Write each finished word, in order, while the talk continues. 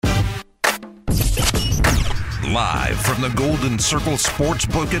Live from the Golden Circle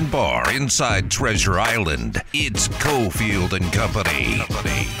Sportsbook and Bar inside Treasure Island, it's Cofield and Company.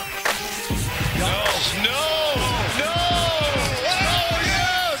 No!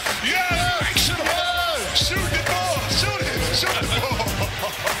 Shoot the ball!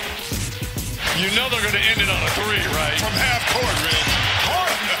 You know they're going to end it on a 3, right? From half court, Rich.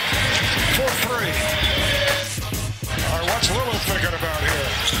 Hard for 3. All right, what's Lillard thinking about here?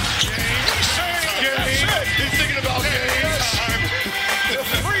 He's thinking about game time. The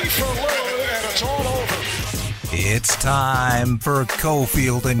 3 for Lillard, and it's all over. It's time for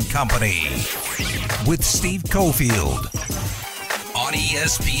Cofield and Company with Steve Cofield on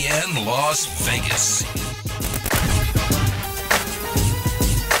ESPN Las Vegas.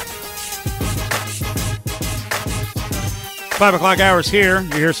 5 o'clock hours here.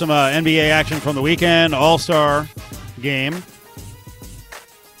 You hear some NBA action from the weekend, All-Star game.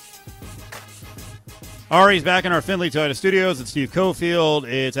 Ari's back in our Findlay Toyota studios. It's Steve Cofield.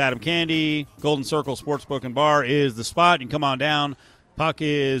 It's Adam Candy. Golden Circle Sportsbook and Bar is the spot. You can come on down. Puck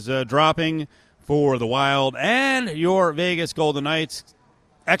is dropping for the Wild and your Vegas Golden Knights.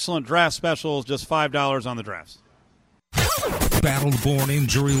 Excellent draft specials, just $5 on the drafts. Battleborn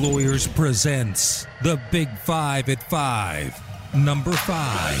Injury Lawyers presents the Big 5 at 5. Number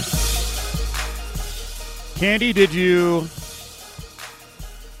 5. Candy, did you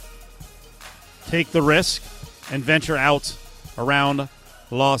take the risk and venture out around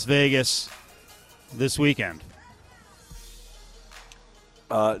Las Vegas this weekend?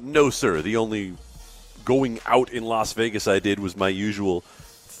 No, sir. The only going out in Las Vegas I did was my usual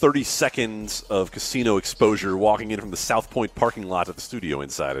 30 seconds of casino exposure walking in from the South Point parking lot at the studio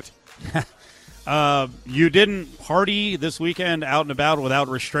inside it. You didn't party this weekend out and about without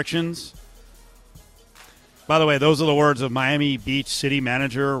restrictions? By the way, those are the words of Miami Beach City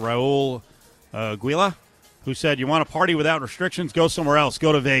Manager Raul Guila, who said, you want to party without restrictions, go somewhere else,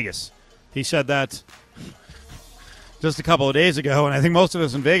 go to Vegas. He said that just a couple of days ago, and I think most of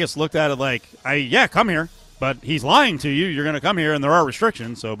us in Vegas looked at it like, yeah, come here. But he's lying to you. You're going to come here, and there are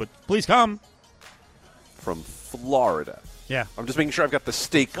restrictions, but please come. From Florida. Yeah. I'm just making sure I've got the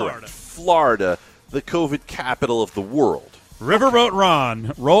state correct. Florida, the COVID capital of the world. Riverboat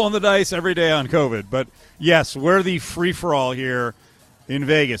Ron, rolling the dice every day on COVID. But, yes, we're the free-for-all here in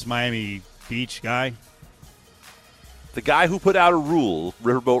Vegas, Miami Beach guy. The guy who put out a rule,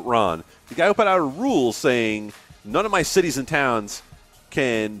 Riverboat Ron, the guy who put out a rule saying none of my cities and towns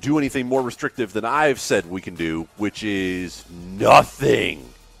can do anything more restrictive than I've said we can do, which is nothing.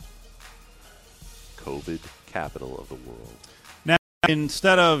 COVID capital of the world. Now,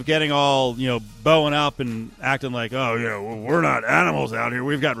 instead of getting all, bowing up and acting like, we're not animals out here,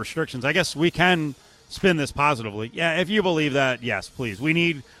 we've got restrictions, I guess we can spin this positively. Yeah, if you believe that, yes, please. We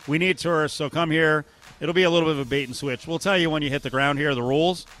need tourists, so come here. It'll be a little bit of a bait and switch. We'll tell you when you hit the ground here, the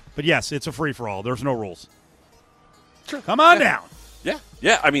rules. But, yes, it's a free-for-all. There's no rules. Sure. Come on down.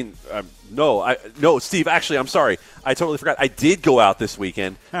 Yeah. I mean, no, Steve. Actually, I'm sorry. I totally forgot. I did go out this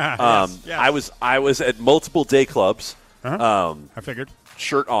weekend. Yes. I was at multiple day clubs. I figured.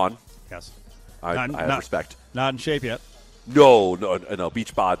 Shirt on. Yes. I have respect. Not in shape yet. No.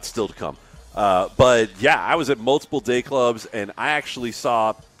 Beach bod still to come. But yeah, I was at multiple day clubs, and I actually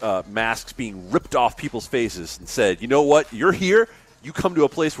saw masks being ripped off people's faces, and said, "You know what? You're here. You come to a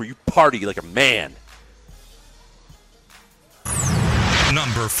place where you party like a man."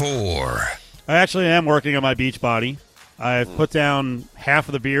 Number 4. I actually am working on my beach body. I've put down half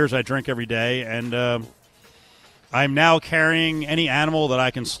of the beers I drink every day, and I'm now carrying any animal that I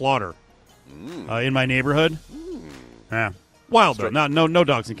can slaughter in my neighborhood. Yeah. Wild, though. No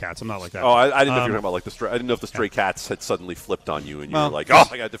dogs and cats. I'm not like that. Oh, I didn't know if you were talking about like the stray. I didn't know if the stray cats had suddenly flipped on you, and you were like, "Oh,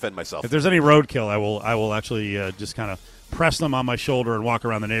 I got to defend myself." If there's any roadkill, I will actually just kind of press them on my shoulder and walk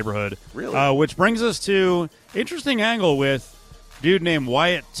around the neighborhood. Really? Which brings us to interesting angle with a dude named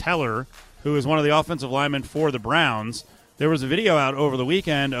Wyatt Teller, who is one of the offensive linemen for the Browns. There was a video out over the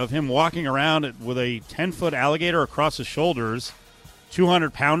weekend of him walking around with a 10-foot alligator across his shoulders,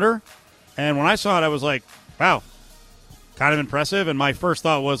 200-pounder. And when I saw it, I was like, wow, kind of impressive. And my first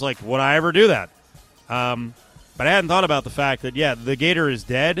thought was, like, would I ever do that? But I hadn't thought about the fact that, yeah, the gator is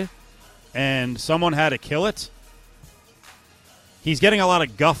dead and someone had to kill it. He's getting a lot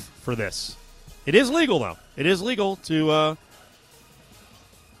of guff for this. It is legal, though. It is legal to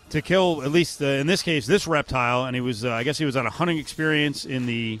kill, at least in this case, this reptile. And he was, I guess he was on a hunting experience in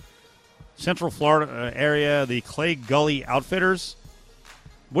the Central Florida area, the Clay Gully Outfitters.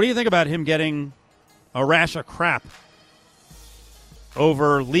 What do you think about him getting a rash of crap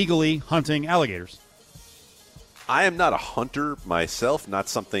over legally hunting alligators? I am not a hunter myself, not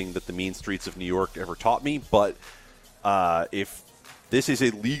something that the mean streets of New York ever taught me, but if this is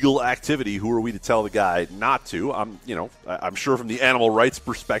a legal activity, who are we to tell the guy not to? I'm sure from the animal rights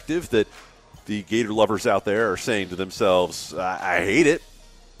perspective that the gator lovers out there are saying to themselves, I hate it.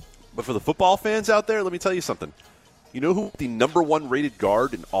 But for the football fans out there, let me tell you something. You know who the number 1 rated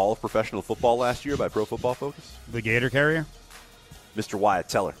guard in all of professional football last year by Pro Football Focus? The Gator carrier? Mr. Wyatt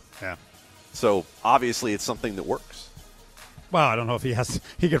Teller. Yeah. So obviously it's something that works. Well, I don't know if he has.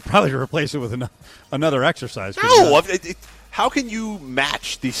 He could probably replace it with another exercise. No, how can you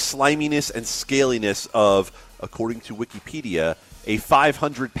match the sliminess and scaliness of, according to Wikipedia, a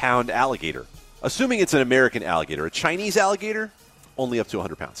 500-pound alligator? Assuming it's an American alligator. A Chinese alligator, only up to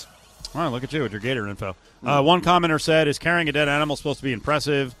 100 pounds. All right, look at you with your gator info. One commenter said, is carrying a dead animal supposed to be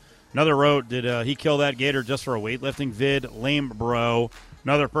impressive? Another wrote, did he kill that gator just for a weightlifting vid? Lame bro.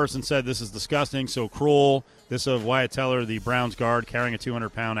 Another person said, this is disgusting, so cruel. This of Wyatt Teller, the Browns guard, carrying a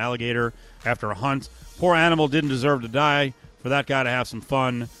 200-pound alligator after a hunt. Poor animal didn't deserve to die. For that guy to have some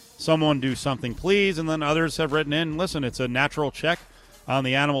fun. Someone do something, please. And then others have written in, listen, it's a natural check on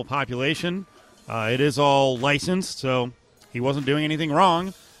the animal population. It is all licensed, so he wasn't doing anything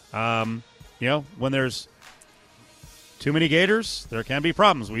wrong. When there's too many gators, there can be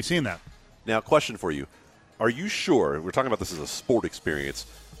problems. We've seen that. Now, question for you. Are you sure, we're talking about this as a sport experience,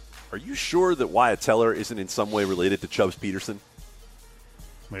 are you sure that Wyatt Teller isn't in some way related to Chubbs Peterson?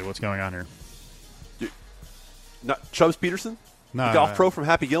 Wait, what's going on here? Not Chubbs Peterson? No. The golf pro from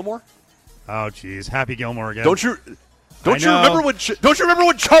Happy Gilmore? Oh, geez. Happy Gilmore again. Don't you remember when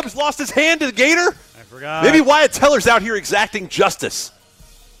Chubbs lost his hand to the gator? I forgot. Maybe Wyatt Teller's out here exacting justice.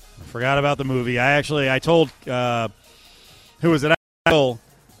 I forgot about the movie. I told who was it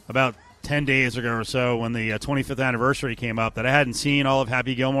about 10 days ago or so when the 25th anniversary came up that I hadn't seen all of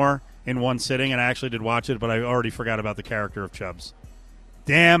Happy Gilmore in one sitting, and I actually did watch it, but I already forgot about the character of Chubbs.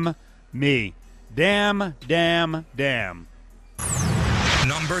 Damn me. Damn.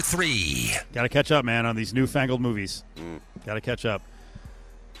 Number 3. Got to catch up, man, on these newfangled movies. Got to catch up.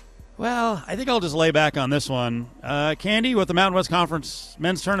 Well, I think I'll just lay back on this one. Candy, with the Mountain West Conference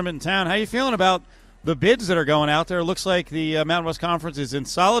men's tournament in town, how you feeling about the bids that are going out there? Looks like the Mountain West Conference is in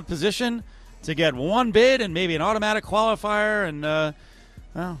solid position to get one bid and maybe an automatic qualifier, and a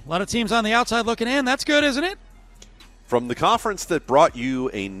lot of teams on the outside looking in. That's good, isn't it? From the conference that brought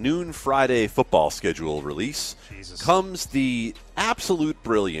you a noon Friday football schedule release comes the absolute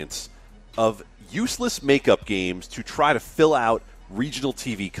brilliance of useless makeup games to try to fill out regional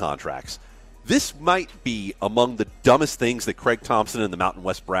TV contracts. This might be among the dumbest things that Craig Thompson and the Mountain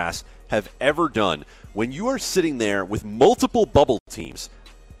West Brass have ever done. When you are sitting there with multiple bubble teams,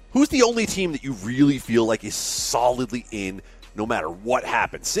 who's the only team that you really feel like is solidly in no matter what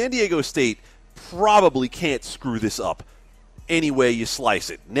happens? San Diego State probably can't screw this up any way you slice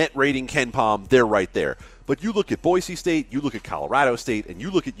it. Net rating, KenPom, they're right there. But you look at Boise State, you look at Colorado State, and you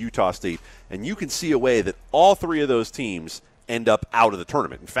look at Utah State, and you can see a way that all three of those teams end up out of the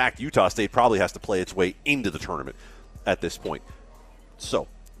tournament. In fact, Utah State probably has to play its way into the tournament at this point. So,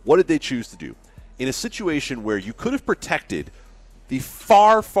 what did they choose to do? In a situation where you could have protected the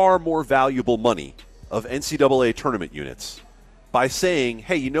far, far more valuable money of NCAA tournament units by saying,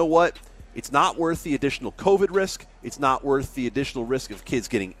 hey, you know what? It's not worth the additional COVID risk. It's not worth the additional risk of kids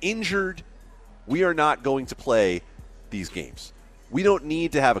getting injured. We are not going to play these games. We don't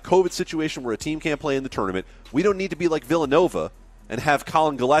need to have a COVID situation where a team can't play in the tournament. We don't need to be like Villanova and have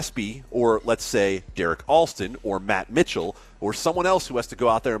Colin Gillespie or, let's say, Derek Alston or Matt Mitchell or someone else who has to go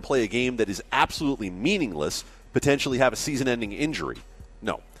out there and play a game that is absolutely meaningless, potentially have a season-ending injury.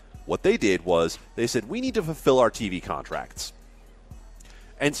 No. What they did was they said, we need to fulfill our TV contracts.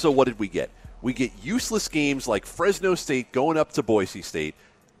 And so what did we get? We get useless games like Fresno State going up to Boise State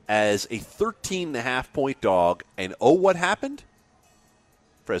as a 13.5-point dog. And oh, what happened?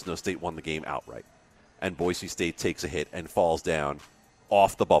 Fresno State won the game outright. And Boise State takes a hit and falls down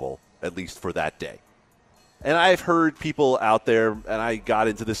off the bubble, at least for that day. And I've heard people out there, and I got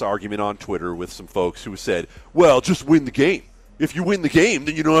into this argument on Twitter with some folks who said, well, just win the game. If you win the game,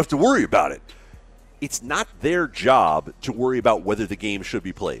 then you don't have to worry about it. It's not their job to worry about whether the game should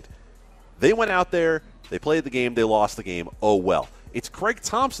be played. They went out there, they played the game, they lost the game, oh well. It's Craig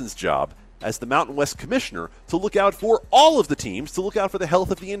Thompson's job as the Mountain West Commissioner to look out for all of the teams, to look out for the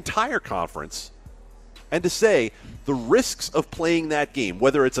health of the entire conference, and to say the risks of playing that game,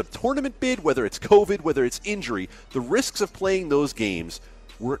 whether it's a tournament bid, whether it's COVID, whether it's injury, the risks of playing those games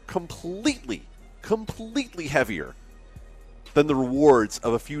were completely heavier than the rewards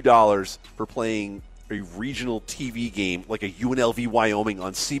of a few dollars for playing a regional TV game like a UNLV Wyoming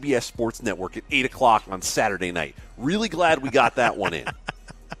on CBS Sports Network at 8 o'clock on Saturday night. Really glad we got that one in.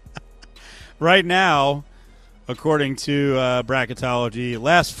 Right now, according to bracketology,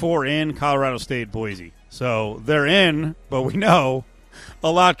 last 4 in, Colorado State, Boise. So they're in, but we know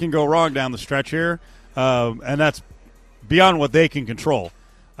a lot can go wrong down the stretch here, and that's beyond what they can control.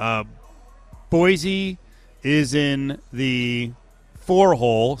 Boise is in the 4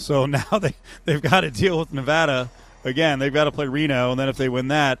 hole, so now they've got to deal with Nevada again. They've got to play Reno, and then if they win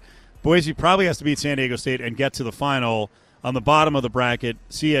that, Boise probably has to beat San Diego State and get to the final. On the bottom of the bracket,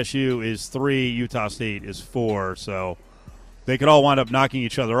 CSU is 3, Utah State is 4, so they could all wind up knocking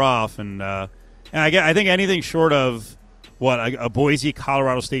each other off. And I think anything short of a Boise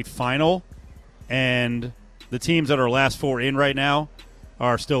Colorado State final, and the teams that are last 4 in right now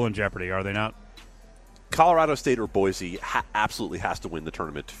are still in jeopardy, are they not? Colorado State or Boise absolutely has to win the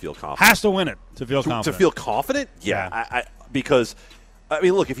tournament to feel confident. Has to win it to feel confident. To feel confident? Yeah. Because, I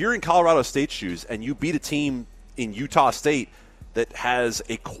mean, look, if you're in Colorado State's shoes and you beat a team in Utah State that has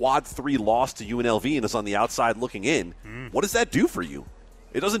a quad 3 loss to UNLV and is on the outside looking in, what does that do for you?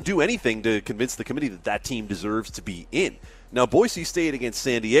 It doesn't do anything to convince the committee that team deserves to be in. Now, Boise State against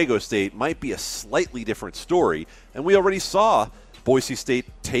San Diego State might be a slightly different story, and we already saw Boise State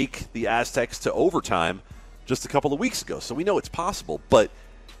take the Aztecs to overtime just a couple of weeks ago, so we know it's possible, but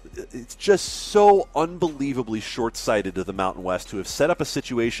it's just so unbelievably short-sighted of the Mountain West to have set up a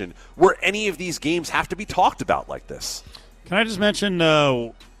situation where any of these games have to be talked about like this. Can I just mention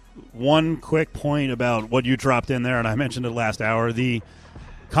one quick point about what you dropped in there, and I mentioned it last hour, the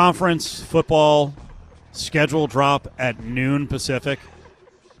conference football schedule drop at noon Pacific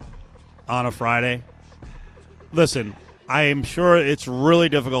on a Friday? Listen, I am sure it's really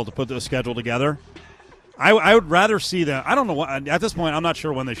difficult to put the schedule together. I would rather see that. I don't know what, at this point, I'm not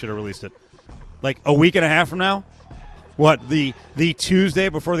sure when they should have released it. Like a week and a half from now? What, the Tuesday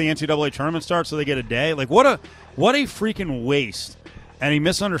before the NCAA tournament starts so they get a day? Like what a freaking waste and a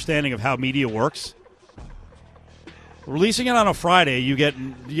misunderstanding of how media works. Releasing it on a Friday, you get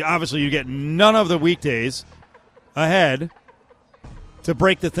none of the weekdays ahead to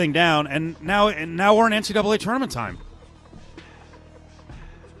break the thing down, and now we're in NCAA tournament time.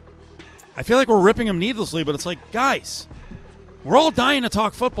 I feel like we're ripping them needlessly, but it's like, guys, we're all dying to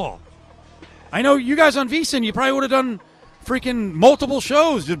talk football. I know you guys on VSiN, you probably would have done freaking multiple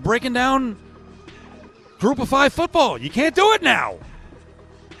shows just breaking down Group of 5 football. You can't do it now.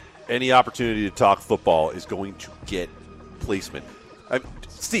 Any opportunity to talk football is going to get placement.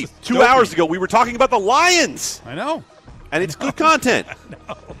 Steve, 2 hours ago we were talking about the Lions. I know. And it's good content.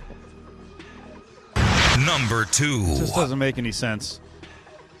 Number 2. It just doesn't make any sense.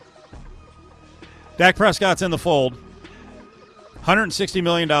 Dak Prescott's in the fold. $160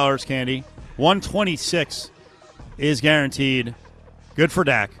 million, Candy. $126 is guaranteed. Good for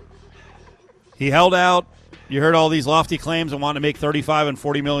Dak. He held out. You heard all these lofty claims and wanted to make $35 and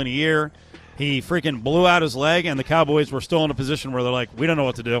 $40 million a year. He freaking blew out his leg, and the Cowboys were still in a position where they're like, we don't know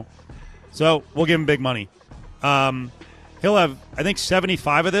what to do. So we'll give him big money. He'll have, I think,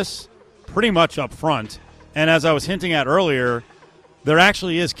 75 of this pretty much up front. And as I was hinting at earlier, there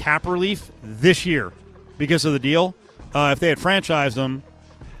actually is cap relief this year because of the deal. If they had franchised him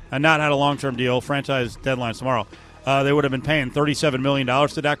and not had a long-term deal, franchise deadline's tomorrow, they would have been paying $37 million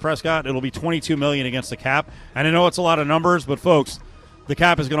to Dak Prescott. It'll be $22 million against the cap. And I know it's a lot of numbers, but, folks, the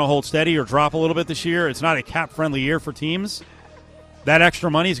cap is going to hold steady or drop a little bit this year. It's not a cap-friendly year for teams. That extra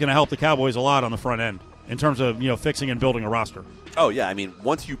money is going to help the Cowboys a lot on the front end in terms of, fixing and building a roster. Oh, yeah. I mean,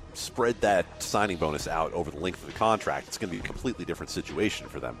 once you spread that signing bonus out over the length of the contract, it's going to be a completely different situation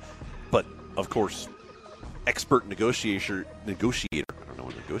for them. But, of course, expert negotiator, I don't know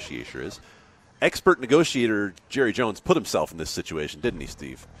what negotiator is, expert negotiator Jerry Jones put himself in this situation, didn't he,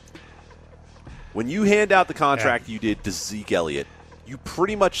 Steve? When you hand out the contract you did to Zeke Elliott, you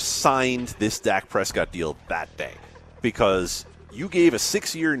pretty much signed this Dak Prescott deal that day because you gave a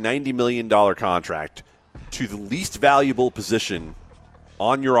 6-year, $90 million contract to the least valuable position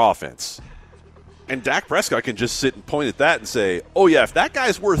on your offense. And Dak Prescott can just sit and point at that and say, oh, yeah, if that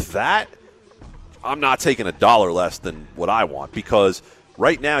guy's worth that, I'm not taking a dollar less than what I want because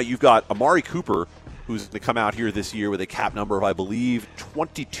right now you've got Amari Cooper, who's going to come out here this year with a cap number of, I believe,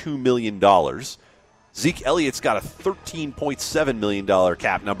 $22 million. Zeke Elliott's got a $13.7 million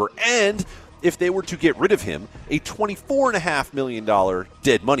cap number, and if they were to get rid of him, a $24.5 million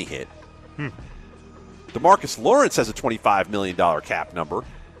dead money hit. DeMarcus Lawrence has a $25 million cap number.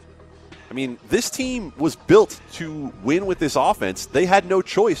 I mean, this team was built to win with this offense. They had no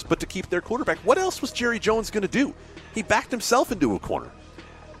choice but to keep their quarterback. What else was Jerry Jones going to do? He backed himself into a corner.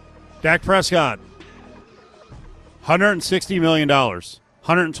 Dak Prescott, $160 million.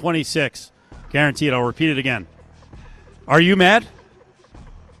 126 guaranteed. I'll repeat it again. Are you mad?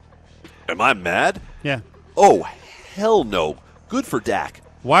 Am I mad? Yeah. Oh, hell no. Good for Dak.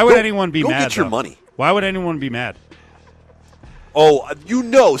 Why would anyone be go mad? Go get your though? money. Why would anyone be mad? Oh,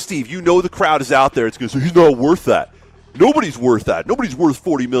 Steve, the crowd is out there. It's going to say, he's not worth that. Nobody's worth that. Nobody's worth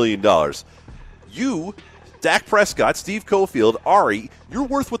 $40 million. You, Dak Prescott, Steve Cofield, Ari, you're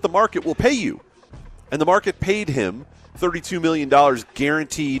worth what the market will pay you. And the market paid him $32 million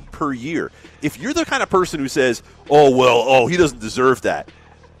guaranteed per year. If you're the kind of person who says, he doesn't deserve that,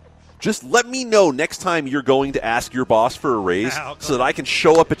 just let me know next time you're going to ask your boss for a raise so that I can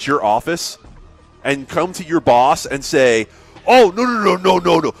show up at your office and come to your boss and say, oh,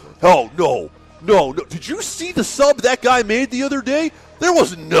 no. Oh, no. Did you see the sub that guy made the other day? There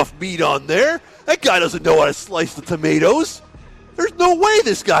wasn't enough meat on there. That guy doesn't know how to slice the tomatoes. There's no way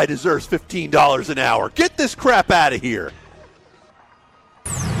this guy deserves $15 an hour. Get this crap out of here.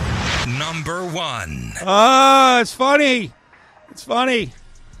 Number 1. It's funny. It's funny.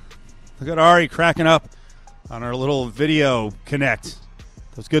 Look at Ari cracking up on our little video connect.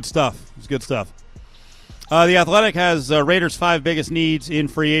 That's good stuff. It's good stuff. The Athletic has Raiders' 5 biggest needs in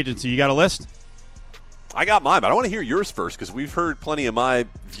free agency. You got a list? I got mine, but I want to hear yours first because we've heard plenty of my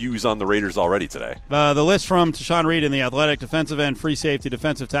views on the Raiders already today. The list from Tashawn Reed in the Athletic: defensive end, free safety,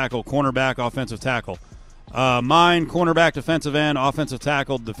 defensive tackle, cornerback, offensive tackle. Mine: cornerback, defensive end, offensive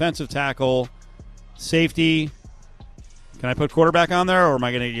tackle, safety. Can I put quarterback on there, or am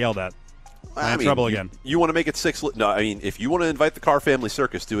I going to get yelled at? I'm in trouble again. You want to make it 6? No, I mean, if you want to invite the Carr family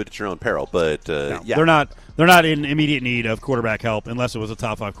circus, do it at your own peril. But no, yeah, they're not in immediate need of quarterback help unless it was a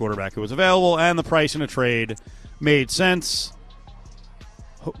top 5 quarterback who was available and the price in a trade made sense.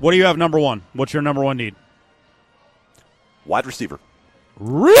 What do you have number 1? What's your number 1 need? Wide receiver.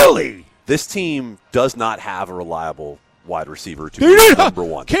 Really? This team does not have a reliable wide receiver to be number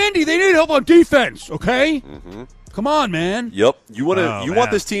 1. Candy, they need help on defense. Okay. Mm-hmm. Come on, man. Yep. You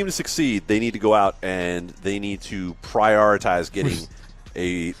want this team to succeed, they need to go out and they need to prioritize getting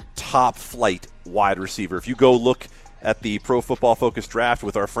a top flight wide receiver. If you go look at the Pro Football Focus draft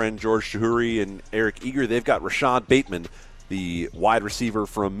with our friend George Chahuri and Eric Eager, they've got Rashad Bateman, the wide receiver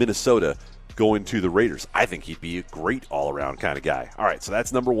from Minnesota, going to the Raiders. I think he'd be a great all-around kind of guy. All right, so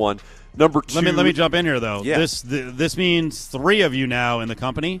that's number 1. Number 2. Let me jump in here, though. Yeah. This means 3 of you now in the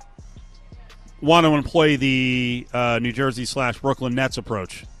company want to employ the New Jersey/Brooklyn Nets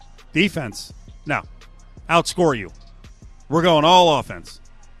approach. Defense. No. Outscore you. We're going all offense.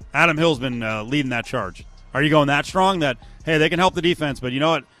 Adam Hill's been leading that charge. Are you going that strong that, hey, they can help the defense, but you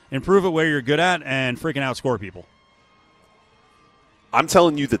know what? Improve it where you're good at and freaking outscore people. I'm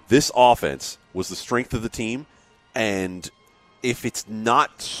telling you that this offense was the strength of the team, and if it's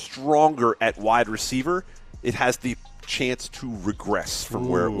not stronger at wide receiver, it has the chance to regress from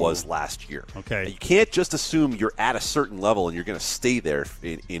where it was last year. Okay. You can't just assume you're at a certain level and you're going to stay there,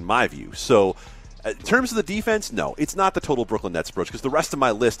 in my view. So in terms of the defense, no, it's not the total Brooklyn Nets approach because the rest of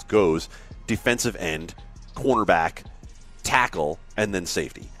my list goes defensive end, cornerback, tackle, and then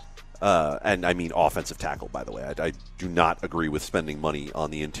safety. And I mean offensive tackle, by the way. I do not agree with spending money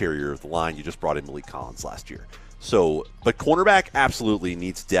on the interior of the line. You just brought in Malik Collins last year. So, but cornerback absolutely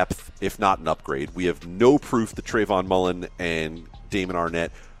needs depth, if not an upgrade. We have no proof that Trayvon Mullen and Damon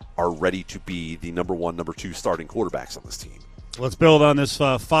Arnett are ready to be the number 1, number 2 starting quarterbacks on this team. Let's build on this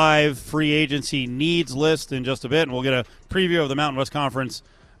 5 free agency needs list in just a bit, and we'll get a preview of the Mountain West Conference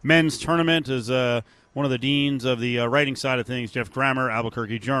men's tournament as one of the deans of the writing side of things, Jeff Grammer,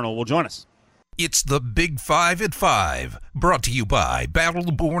 Albuquerque Journal, will join us. It's the Big 5 at 5, brought to you by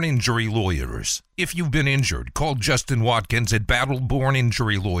Battle Born Injury Lawyers. If you've been injured, call Justin Watkins at Battle Born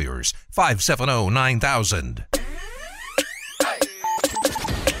Injury Lawyers, 570-9000.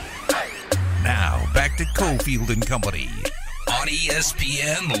 Now, back to Cofield and Company on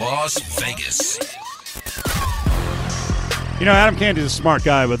ESPN Las Vegas. You know, Adam Candy's a smart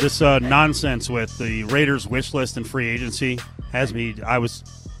guy, but this nonsense with the Raiders wish list and free agency has me. I was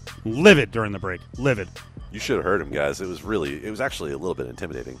livid during the break. Livid. You should have heard him, guys. It was actually a little bit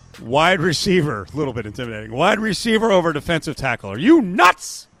intimidating. Wide receiver, a little bit intimidating. Wide receiver over defensive tackle. Are you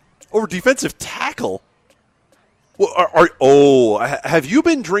nuts? Over defensive tackle? Well, have you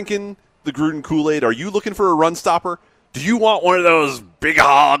been drinking the Gruden Kool-Aid? Are you looking for a run stopper? Do you want one of those big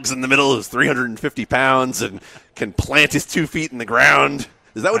hogs in the middle who's 350 pounds and can plant his 2 feet in the ground?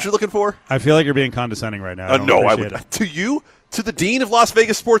 Is that what you're looking for? I feel like you're being condescending right now. No, I would. To you? To the dean of Las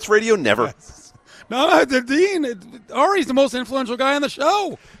Vegas Sports Radio? Never. Yes. No, the dean. Ari's the most influential guy on the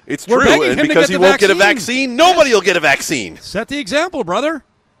show. It's true, and because he won't get a vaccine, nobody will get a vaccine. Set the example, brother.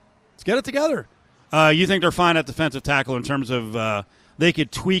 Let's get it together. You think they're fine at defensive tackle in terms of they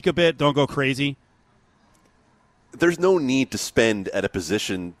could tweak a bit, don't go crazy? There's no need to spend at a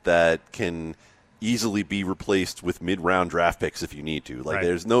position that can easily be replaced with mid-round draft picks if you need to. Like, right.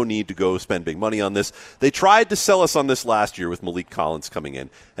 There's no need to go spend big money on this. They tried to sell us on this last year with Malik Collins coming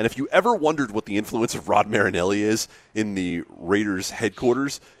in. And if you ever wondered what the influence of Rod Marinelli is in the Raiders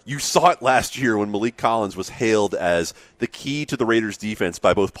headquarters, you saw it last year when Malik Collins was hailed as the key to the Raiders defense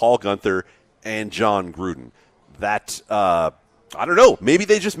by both Paul Guenther and John Gruden. That, I don't know, maybe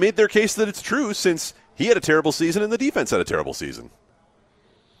they just made their case that it's true since he had a terrible season and the defense had a terrible season.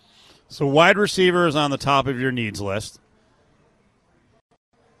 So wide receiver is on the top of your needs list.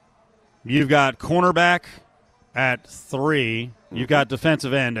 You've got cornerback at 3. You've got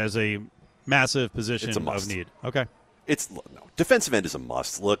defensive end as a massive position of need. Okay. No, defensive end is a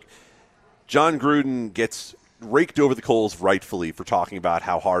must. Look, John Gruden gets raked over the coals rightfully for talking about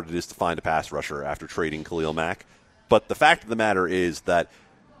how hard it is to find a pass rusher after trading Khalil Mack. But the fact of the matter is that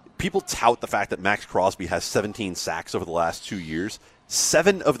people tout the fact that Max Crosby has 17 sacks over the last 2 years.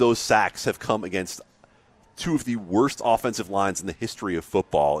 7 of those sacks have come against 2 of the worst offensive lines in the history of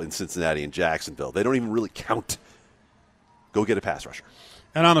football in Cincinnati and Jacksonville. They don't even really count. Go get a pass rusher.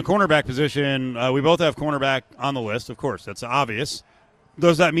 And on the cornerback position, we both have cornerback on the list, of course. That's obvious.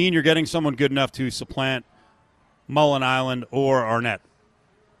 Does that mean you're getting someone good enough to supplant Mullen Island or Arnett?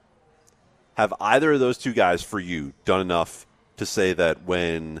 Have either of those 2 guys for you done enough to say that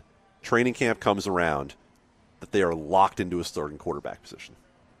when training camp comes around that they are locked into a starting quarterback position?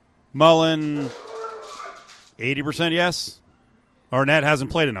 Mullen, 80% yes. Arnett hasn't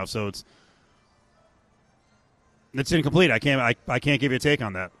played enough, so it's incomplete. I can't give you a take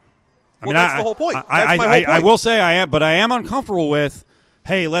on that. That's the whole point. I will say I am uncomfortable with,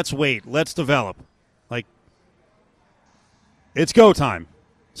 hey, let's wait, let's develop. Like, it's go time.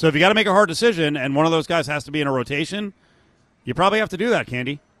 So if you got to make a hard decision and one of those guys has to be in a rotation, you probably have to do that,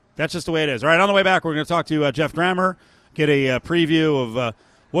 Candy. That's just the way it is. All right, on the way back, we're going to talk to Jeff Grammer, get a preview of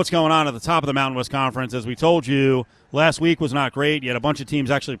what's going on at the top of the Mountain West Conference. As we told you, last week was not great. You had a bunch of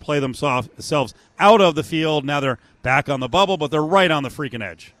teams actually play themselves out of the field. Now they're back on the bubble, but they're right on the freaking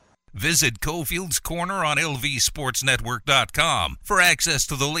edge. Visit Cofield's Corner on LVSportsNetwork.com for access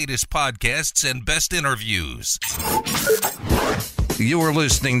to the latest podcasts and best interviews. You're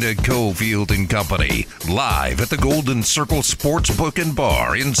listening to Cofield and Company, live at the Golden Circle Sportsbook and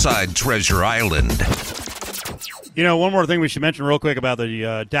Bar inside Treasure Island. You know, one more thing we should mention real quick about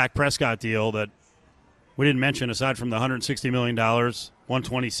the Dak Prescott deal that we didn't mention, aside from the $160 million,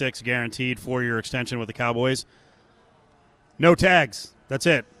 $126 guaranteed 4-year extension with the Cowboys. No tags. That's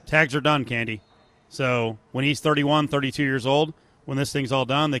it. Tags are done, Candy. So when he's 31, 32 years old, when this thing's all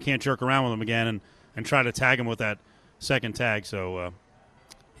done, they can't jerk around with him again and try to tag him with that second tag. So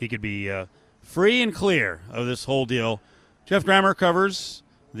he could be free and clear of this whole deal. Jeff Grammer covers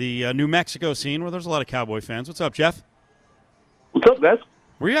the New Mexico scene where there's a lot of Cowboy fans. What's up, Jeff? What's up, guys?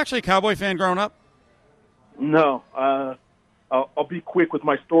 Were you actually a Cowboy fan growing up? No. I'll be quick with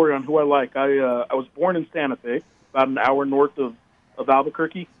my story on who I like. I was born in Santa Fe, about an hour north of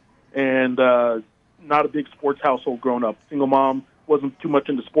Albuquerque, and not a big sports household growing up. Single mom, wasn't too much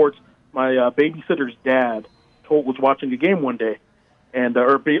into sports. My babysitter's dad was watching a game one day, and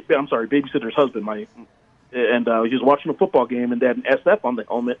babysitter's husband. He was watching a football game, and they had an SF on the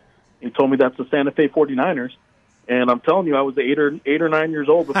helmet. He told me that's the Santa Fe 49ers, and I'm telling you, I was 8 or 9 years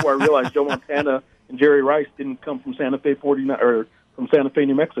old before I realized Joe Montana and Jerry Rice didn't come from Santa Fe from Santa Fe,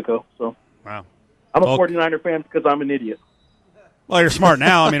 New Mexico. So, wow, I'm a 49er fan because I'm an idiot. Well, you're smart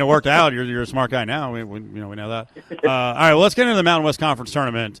now. I mean, it worked out. You're a smart guy now. We know that. All right, well, let's get into the Mountain West Conference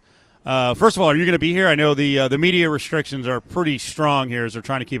tournament. First of all, are you going to be here? I know the media restrictions are pretty strong here as they're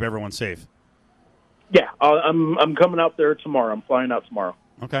trying to keep everyone safe. Yeah, I'm coming out there tomorrow. I'm flying out tomorrow.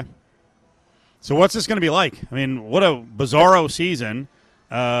 Okay. So what's this going to be like? I mean, what a bizarro season.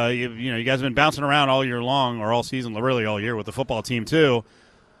 You guys have been bouncing around all year long, or all season, really all year with the football team too.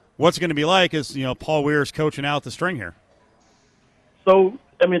 What's it going to be like is, Paul Weir's coaching out the string here? So,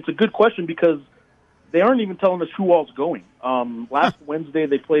 I mean, it's a good question because they aren't even telling us who all's going. Last Wednesday,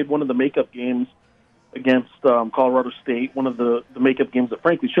 they played one of the makeup games against Colorado State, one of the makeup games that,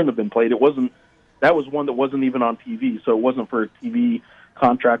 frankly, shouldn't have been played. That was one that wasn't even on TV, so it wasn't for a TV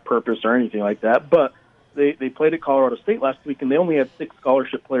contract purpose or anything like that. But they played at Colorado State last week, and they only had 6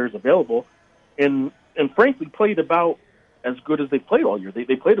 scholarship players available, and frankly played about as good as they played all year.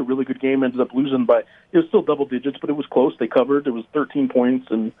 They played a really good game, ended up losing by, it was still double digits, but it was close. They covered. It was 13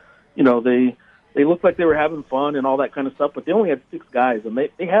 points, and, they looked like they were having fun and all that kind of stuff, but they only had 6 guys, and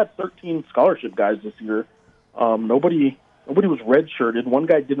they had 13 scholarship guys this year. Nobody nobody was redshirted. One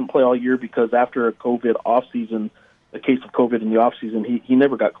guy didn't play all year because after a COVID offseason, a case of COVID in the offseason, he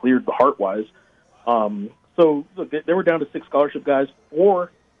never got cleared heart-wise. So look, they were down to 6 scholarship guys.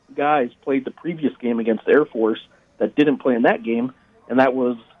 4 guys played the previous game against Air Force that didn't play in that game, and that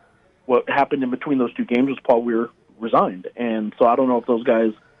was what happened in between those 2 games was Paul Weir resigned. And so I don't know if those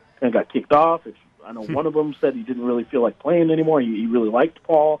guys kind of got kicked off. I know one of them said he didn't really feel like playing anymore. He really liked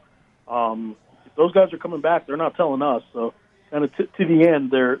Paul. If those guys are coming back, they're not telling us. So kind of to the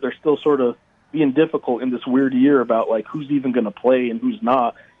end, they're still sort of being difficult in this weird year about like who's even going to play and who's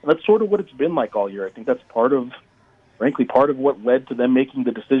not. And that's sort of what it's been like all year. I think that's frankly, part of what led to them making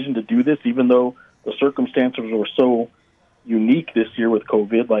the decision to do this, even though the circumstances were so unique this year with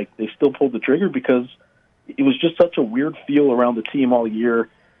COVID. Like, they still pulled the trigger because it was just such a weird feel around the team all year,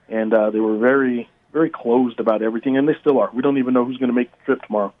 and they were very, very closed about everything, and they still are. We don't even know who's going to make the trip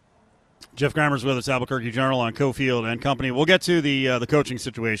tomorrow. Jeff Greimer's with us, Albuquerque Journal on Cofield and Company. We'll get to the coaching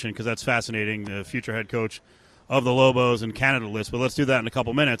situation because that's fascinating, the future head coach of the Lobos and Canada list, but let's do that in a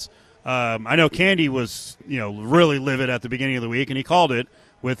couple minutes. I know Candy was, really livid at the beginning of the week, and he called it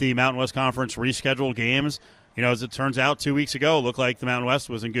with the Mountain West Conference rescheduled games. As it turns out, 2 weeks ago, it looked like the Mountain West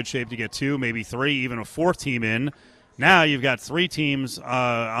was in good shape to get 2, maybe 3, even a 4th team in. Now you've got 3 teams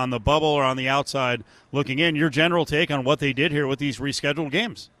on the bubble or on the outside looking in. Your general take on what they did here with these rescheduled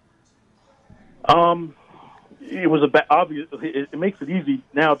games? It was obvious. It makes it easy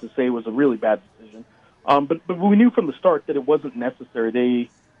now to say it was a really bad decision. But we knew from the start that it wasn't necessary.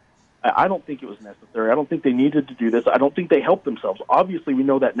 I don't think it was necessary. I don't think they needed to do this. I don't think they helped themselves. Obviously, we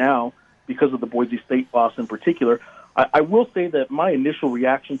know that now because of the Boise State loss in particular. I will say that my initial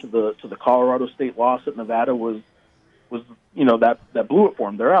reaction to the Colorado State loss at Nevada was that blew it for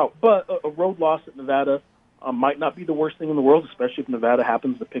them. They're out. But a road loss at Nevada might not be the worst thing in the world, especially if Nevada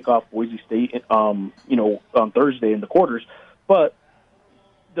happens to pick off Boise State, on Thursday in the quarters. But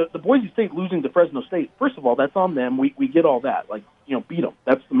the Boise State losing to Fresno State, first of all, that's on them. We get all that. Beat them.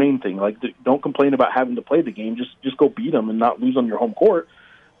 That's the main thing. Don't complain about having to play the game. Just go beat them and not lose on your home court.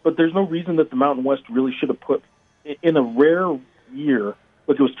 But there's no reason that the Mountain West really should have put, in a rare year,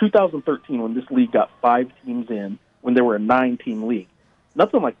 look, it was 2013 when this league got 5 teams in when there were a 9-team league.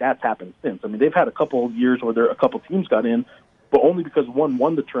 Nothing like that's happened since. I mean, they've had a couple of years where a couple teams got in, but only because one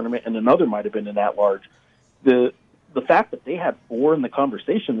won the tournament and another might have been in that large. The fact that they had 4 in the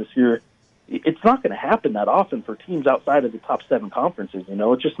conversation this year, it's not going to happen that often for teams outside of the top 7 conferences.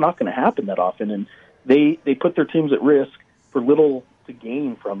 It's just not going to happen that often, and they put their teams at risk for little to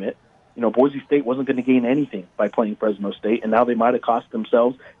gain from it. Boise State wasn't going to gain anything by playing Fresno State, and now they might have cost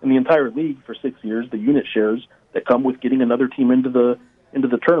themselves and the entire league for 6 years the unit shares that come with getting another team into the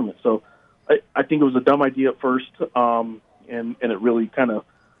tournament. So I think it was a dumb idea at first, and it really kind of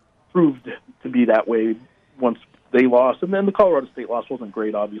proved to be that way once they lost. And then the Colorado State loss wasn't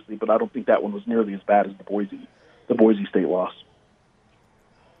great, obviously, but I don't think that one was nearly as bad as the Boise State loss.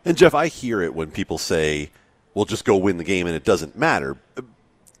 And, Jeff, I hear it when people say, well, just go win the game and it doesn't matter.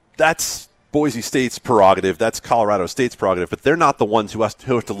 That's Boise State's prerogative. That's Colorado State's prerogative, but they're not the ones who have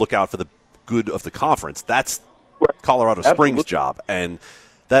to look out for the good of the conference. That's Colorado Springs' job, and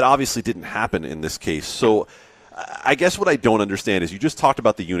that obviously didn't happen in this case. So I guess what I don't understand is you just talked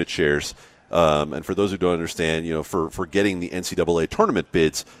about the unit shares, and for those who don't understand, for getting the NCAA tournament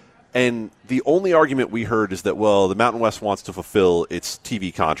bids, and the only argument we heard is that, well, the Mountain West wants to fulfill its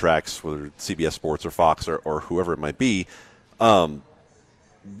TV contracts, whether it's CBS Sports or Fox or whoever it might be.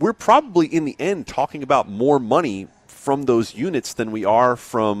 We're probably, in the end, talking about more money from those units than we are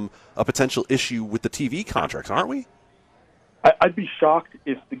from a potential issue with the TV contracts, aren't we? I'd be shocked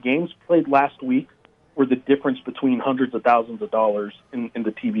if the games played last week were the difference between hundreds of thousands of dollars in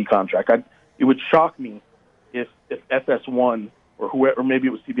the TV contract. It would shock me if FS1 or whoever, or maybe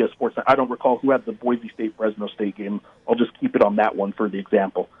it was CBS Sports, I don't recall who had the Boise State-Fresno State game. I'll just keep it on that one for the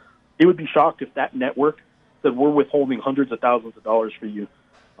example. It would be shocked if that network said we're withholding hundreds of thousands of dollars from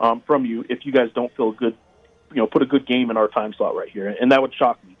you if you guys don't feel good, put a good game in our time slot right here. And that would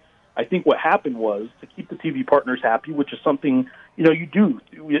shock me. I think what happened was to keep the TV partners happy, which is something, you do.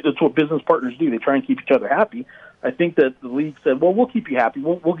 It's what business partners do. They try and keep each other happy. I think that the league said, well, we'll keep you happy.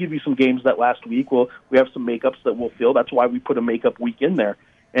 We'll give you some games that last week. We have some makeups that we'll fill. That's why we put a makeup week in there.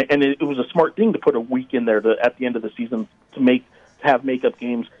 And it was a smart thing to put a week in there at the end of the season to have makeup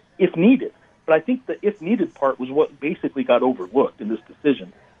games if needed. But I think the if needed part was what basically got overlooked in this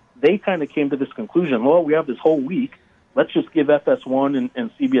decision. They kind of came to this conclusion, well, we have this whole week. Let's just give FS1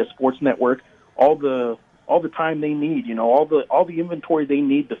 and CBS Sports Network all the time they need, all the inventory they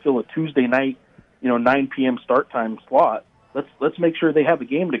need to fill a Tuesday night, 9 p.m. start time slot. Let's make sure they have a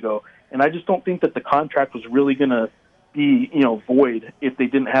game to go. And I just don't think that the contract was really going to be, void if they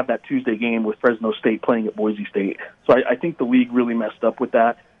didn't have that Tuesday game with Fresno State playing at Boise State. So I think the league really messed up with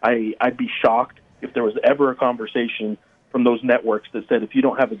that. I'd be shocked if there was ever a conversation from those networks that said, if you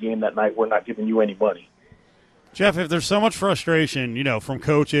don't have a game that night, we're not giving you any money. Jeff, if there's so much frustration, from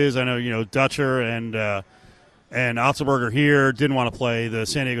coaches, I know, Dutcher and Otzelberger here didn't want to play the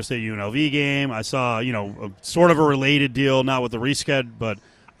San Diego State UNLV game. I saw, sort of a related deal, not with the resched, but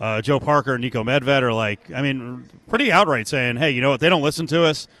Joe Parker and Nico Medved are pretty outright saying, hey, you know what, they don't listen to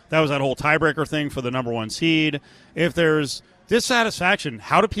us. That was that whole tiebreaker thing for the number 1 seed. If there's dissatisfaction,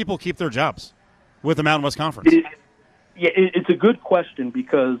 how do people keep their jobs with the Mountain West Conference? It's a good question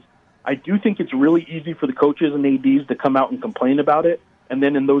because I do think it's really easy for the coaches and ADs to come out and complain about it, and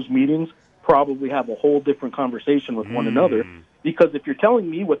then in those meetings probably have a whole different conversation with one another. Because if you're telling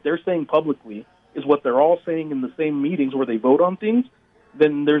me what they're saying publicly is what they're all saying in the same meetings where they vote on things,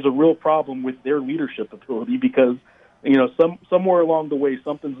 then there's a real problem with their leadership ability because, somewhere along the way,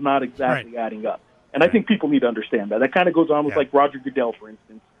 something's not exactly adding up. And I think people need to understand that. That kind of goes on with, like, Roger Goodell, for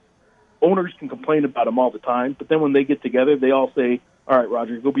instance. Owners can complain about him all the time, but then when they get together, they all say, all right,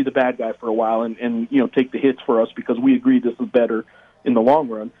 Roger, go be the bad guy for a while and take the hits for us because we agree this is better in the long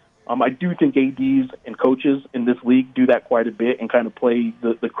run. I do think ADs and coaches in this league do that quite a bit and kind of play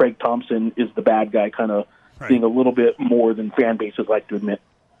the Craig Thompson is the bad guy kind of thing a little bit more than fan bases like to admit.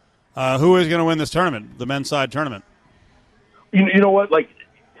 Who is going to win this tournament, the men's side tournament? You know what? Like,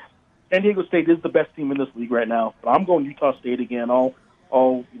 San Diego State is the best team in this league right now, but I'm going Utah State again.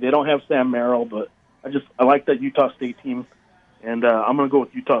 They don't have Sam Merrill, but I like that Utah State team, and I'm going to go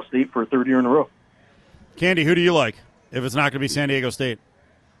with Utah State for a third year in a row. Candy, who do you like if it's not going to be San Diego State?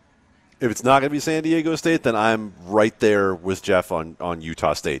 If it's not going to be San Diego State, then I'm right there with Jeff on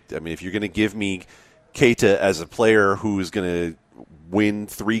Utah State. I mean, if you're going to give me Keita as a player who's going to win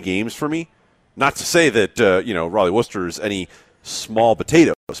 3 games for me, not to say that Raleigh Worcester is any small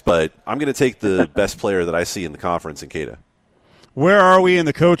potatoes, but I'm going to take the best player that I see in the conference in Keita. Where are we in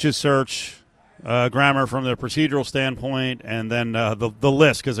the coaches search, Grammer, from the procedural standpoint, and then the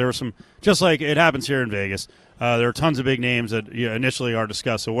list? Because there were some, just like it happens here in Vegas, there are tons of big names that initially are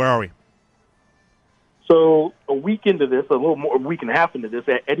discussed. So where are we? So a week into this, a week and a half into this,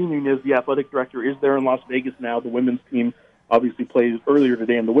 Eddie Nunez, the athletic director, is there in Las Vegas now. The women's team obviously played earlier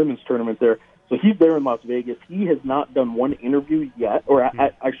today in the women's tournament there. So he's there in Las Vegas. He has not done one interview yet, or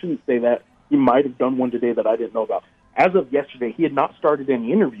I shouldn't say that. He might have done one today that I didn't know about. As of yesterday, he had not started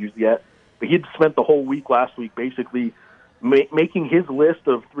any interviews yet, but he had spent the whole week last week basically making his list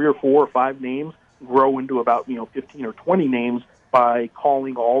of 3 or 4 or 5 names grow into about 15 or 20 names by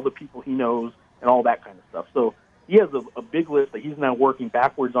calling all the people he knows and all that kind of stuff. So he has a big list that he's now working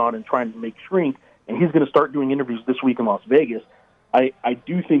backwards on and trying to make shrink, and he's going to start doing interviews this week in Las Vegas. I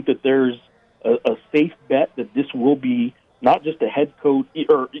do think that there's a safe bet that this will be not just a head coach,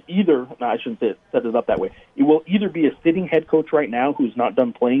 or either, no, I shouldn't set it up that way. It will either be a sitting head coach right now who's not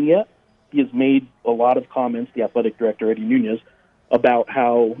done playing yet. He has made a lot of comments, the athletic director, Eddie Nunez, about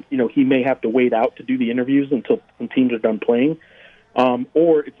how, he may have to wait out to do the interviews until some teams are done playing.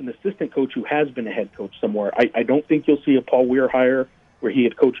 Or it's an assistant coach who has been a head coach somewhere. I don't think you'll see a Paul Weir hire where he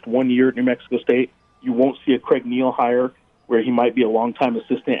had coached 1 year at New Mexico State. You won't see a Craig Neal hire where he might be a longtime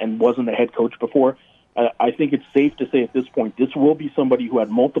assistant and wasn't a head coach before. I think it's safe to say at this point, this will be somebody who had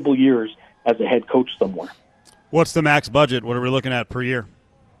multiple years as a head coach somewhere. What's the max budget? What are we looking at per year?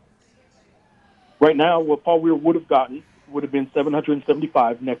 Right now, what Paul Weir would have gotten would have been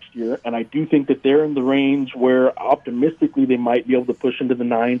 $775 next year, and I do think that they're in the range where optimistically they might be able to push into the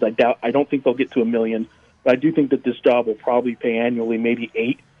 9s. I don't think they'll get to $1 million, but I do think that this job will probably pay annually maybe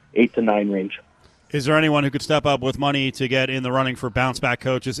 8 to 9 range. Is there anyone who could step up with money to get in the running for bounce-back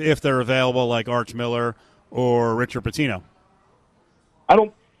coaches if they're available, like Arch Miller or Richard Pitino? I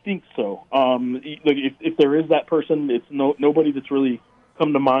don't think so. If there is that person, it's nobody that's really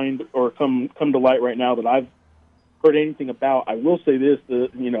come to mind or come to light right now that I've heard anything about. I will say this: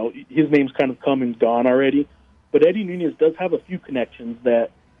 his name's kind of come and gone already, but Eddie Nunez does have a few connections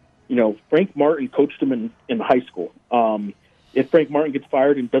that, Frank Martin coached him in high school. If Frank Martin gets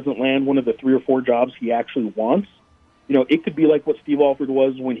fired and doesn't land one of the 3 or 4 jobs he actually wants, it could be like what Steve Alford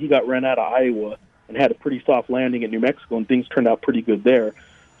was when he got run out of Iowa and had a pretty soft landing at New Mexico, and things turned out pretty good there.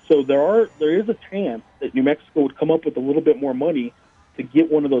 So there is a chance that New Mexico would come up with a little bit more money to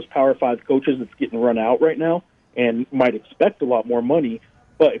get one of those Power 5 coaches that's getting run out right now, and might expect a lot more money.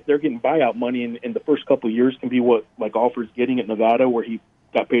 But if they're getting buyout money in the first couple of years can be what like Alford's getting at Nevada, where he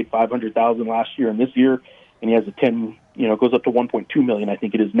got paid $500,000 last year and this year, and he has a 10, goes up to $1.2 million, I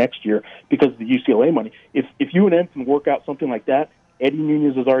think it is next year, because of the UCLA money. If UNM can work out something like that, Eddie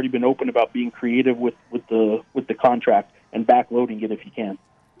Nunez has already been open about being creative with the contract and backloading it if he can.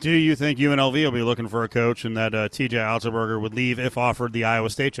 Do you think UNLV will be looking for a coach and that TJ Otzelberger would leave if offered the Iowa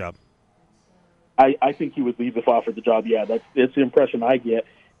State job? I think he would leave if offered the job. Yeah, that's the impression I get.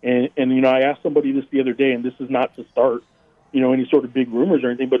 And I asked somebody this the other day, and this is not to start any sort of big rumors or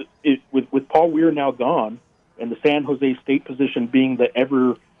anything, but with Paul Weir now gone and the San Jose State position being the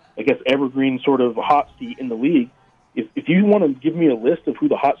evergreen sort of hot seat in the league, if you want to give me a list of who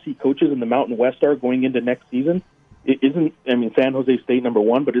the hot seat coaches in the Mountain West are going into next season, it isn't. San Jose State number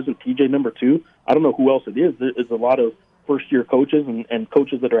one, but isn't TJ number two? I don't know who else it is. There's a lot of first-year coaches and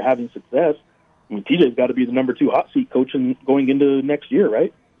coaches that are having success. TJ's got to be the number two hot seat coach going into next year,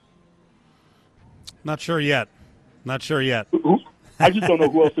 right? Not sure yet. I just don't know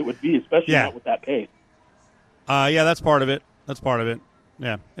who else it would be, especially not with that pay. Yeah, that's part of it.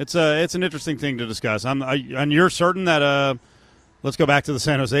 Yeah, it's an interesting thing to discuss. And you're certain that let's go back to the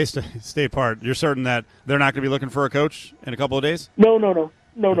San Jose State part. You're certain that they're not going to be looking for a coach in a couple of days? No.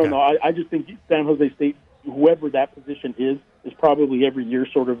 I just think San Jose State, whoever that position is probably every year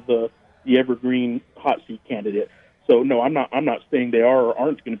sort of the evergreen hot seat candidate. So no, I'm not saying they are or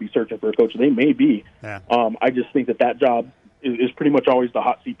aren't going to be searching for a coach. They may be. Yeah. I just think that job is pretty much always the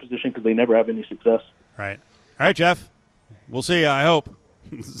hot seat position because they never have any success. Right. All right, Jeff. We'll see you, I hope.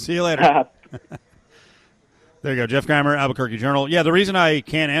 See you later. There you go, Jeff Greimer, Albuquerque Journal. Yeah, the reason I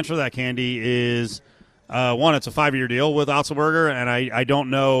can't answer that, Candy, is one, it's a 5-year deal with Otzelberger, and I don't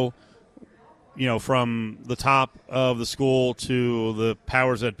know, from the top of the school to the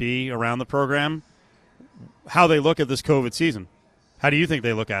powers that be around the program, how they look at this COVID season. How do you think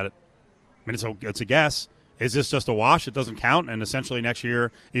they look at it? I mean, it's a guess. Is this just a wash? It doesn't count, and essentially next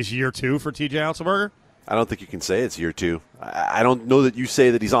year is year 2 for TJ Otzelberger? I don't think you can say it's year 2. I don't know that you say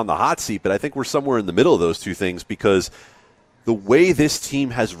that he's on the hot seat, but I think we're somewhere in the middle of those two things because the way this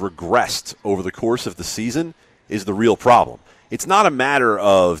team has regressed over the course of the season is the real problem. It's not a matter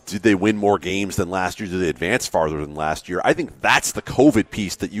of did they win more games than last year, did they advance farther than last year. I think that's the COVID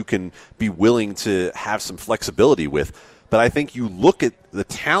piece that you can be willing to have some flexibility with. But I think you look at the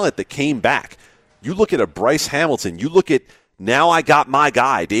talent that came back. You look at a Bryce Hamilton. You look at now I got my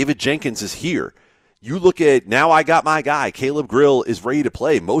guy. David Jenkins is here. You look at now I got my guy. Caleb Grill is ready to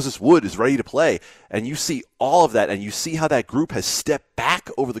play. Moses Wood is ready to play. And you see all of that, and you see how that group has stepped back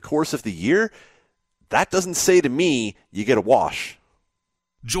over the course of the year. That doesn't say to me you get a wash.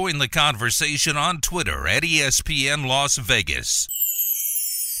 Join the conversation on Twitter at ESPN Las Vegas.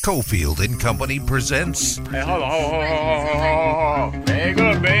 Cofield and Company presents Hey, hold on. Bag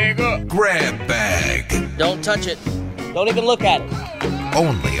up. Grab Bag. Don't touch it. Don't even look at it.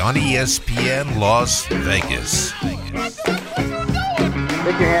 Only on ESPN Las Vegas. Stick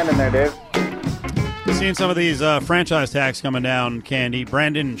your hand in there, Dave. Seeing some of these franchise tags coming down, Candy.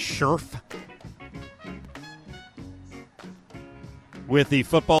 Brandon Scherf with the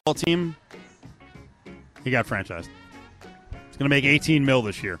football team. He got franchised. He's going to make $18 million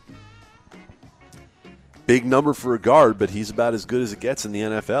this year. Big number for a guard, but he's about as good as it gets in the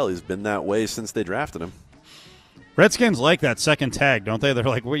NFL. He's been that way since they drafted him. Redskins like that second tag, don't they? They're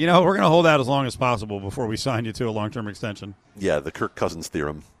like, well, we're going to hold out as long as possible before we sign you to a long-term extension. Yeah, the Kirk Cousins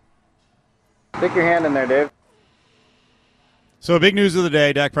theorem. Stick your hand in there, Dave. So big news of the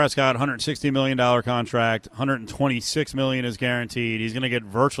day, Dak Prescott, $160 million contract, $126 million is guaranteed. He's going to get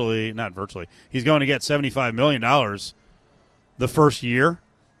he's going to get $75 million the first year.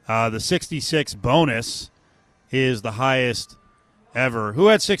 The 66 bonus is the highest ever. Who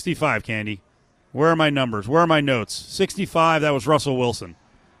had 65, Candy? Where are my numbers? Where are my notes? 65, that was Russell Wilson.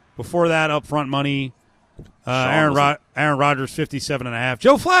 Before that, upfront money, Aaron Rodgers, $57.5.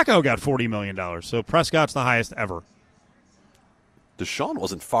 Joe Flacco got $40 million. So Prescott's the highest ever. Deshaun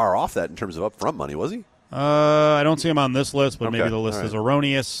wasn't far off that in terms of upfront money, was he? I don't see him on this list, but maybe the list is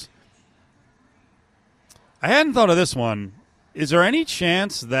erroneous. I hadn't thought of this one. Is there any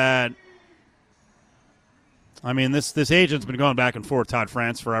chance that, this agent's been going back and forth, Todd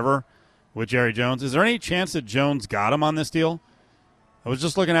France, forever with Jerry Jones. Is there any chance that Jones got him on this deal? I was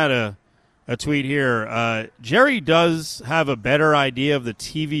just looking at a tweet here. Jerry does have a better idea of the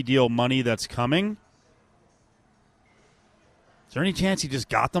TV deal money that's coming. Is there any chance he just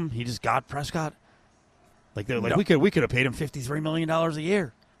got them? He just got Prescott? No. we could have paid him $53 million a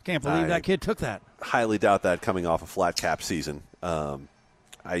year. Can't believe that kid took that. Highly doubt that coming off a flat cap season. I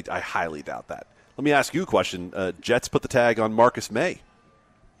highly doubt that. Let me ask you a question. Jets put the tag on Marcus May.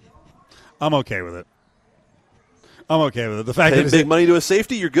 I'm okay with it. The fact that big money to a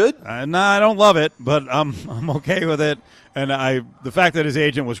safety, you're good? No, I don't love it, but I'm okay with it. And the fact that his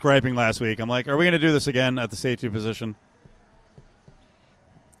agent was griping last week, I'm like, are we going to do this again at the safety position?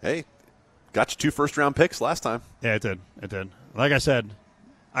 Hey, got you 2 first-round picks last time. Yeah, it did. It did. Like I said,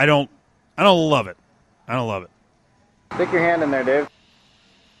 I don't love it. I don't love it. Stick your hand in there, Dave.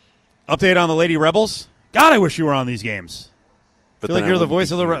 Update on the Lady Rebels. God, I wish you were on these games. I feel like you're the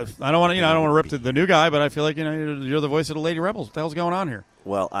voice of the. I don't want to rip the new guy, but I feel like you're the voice of the Lady Rebels. What the hell's going on here?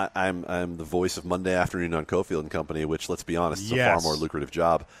 Well, I'm the voice of Monday Afternoon on Cofield and Company, which, let's be honest, is a far more lucrative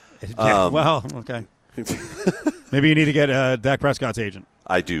job. Well, okay. Maybe you need to get Dak Prescott's agent.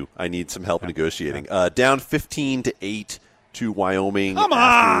 I do. I need some help negotiating. Down 15-8 to Wyoming. Come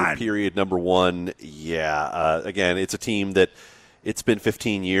after on! Period number 1. Yeah. Again, it's a team that it's been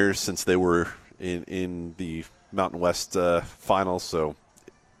 15 years since they were in the Mountain West finals, so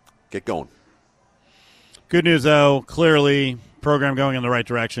get going. Good news, though. Clearly, program going in the right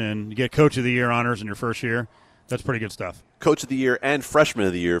direction. You get Coach of the Year honors in your first year. That's pretty good stuff. Coach of the Year and Freshman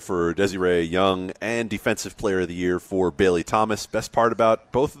of the Year for Desiree Young, and Defensive Player of the Year for Bailey Thomas. Best part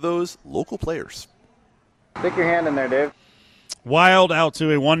about both of those, local players. Stick your hand in there, Dave. Wild out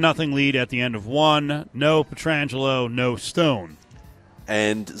to a 1-0 lead at the end of 1. No Petrangelo, no Stone.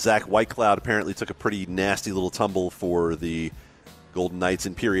 And Zach Whitecloud apparently took a pretty nasty little tumble for the Golden Knights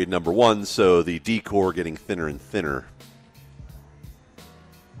in period number 1, so the D-core getting thinner and thinner.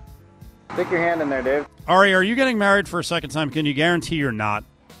 Stick your hand in there, Dave. Ari, are you getting married for a second time? Can you guarantee you're not?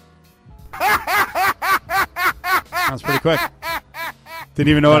 That's pretty quick. Didn't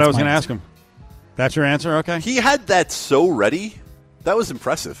even know what I was going to ask him. That's your answer? Okay. He had that so ready. That was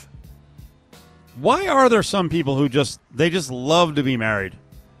impressive. Why are there some people who just love to be married?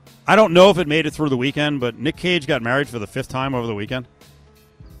 I don't know if it made it through the weekend, but Nick Cage got married for the 5th time over the weekend.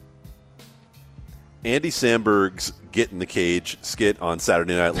 Andy Samberg's Get in the Cage skit on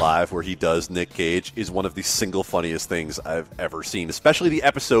Saturday Night Live where he does Nick Cage is one of the single funniest things I've ever seen, especially the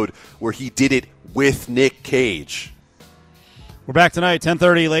episode where he did it with Nick Cage. We're back tonight,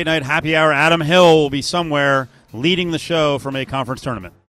 10:30, late night happy hour. Adam Hill will be somewhere leading the show from a conference tournament.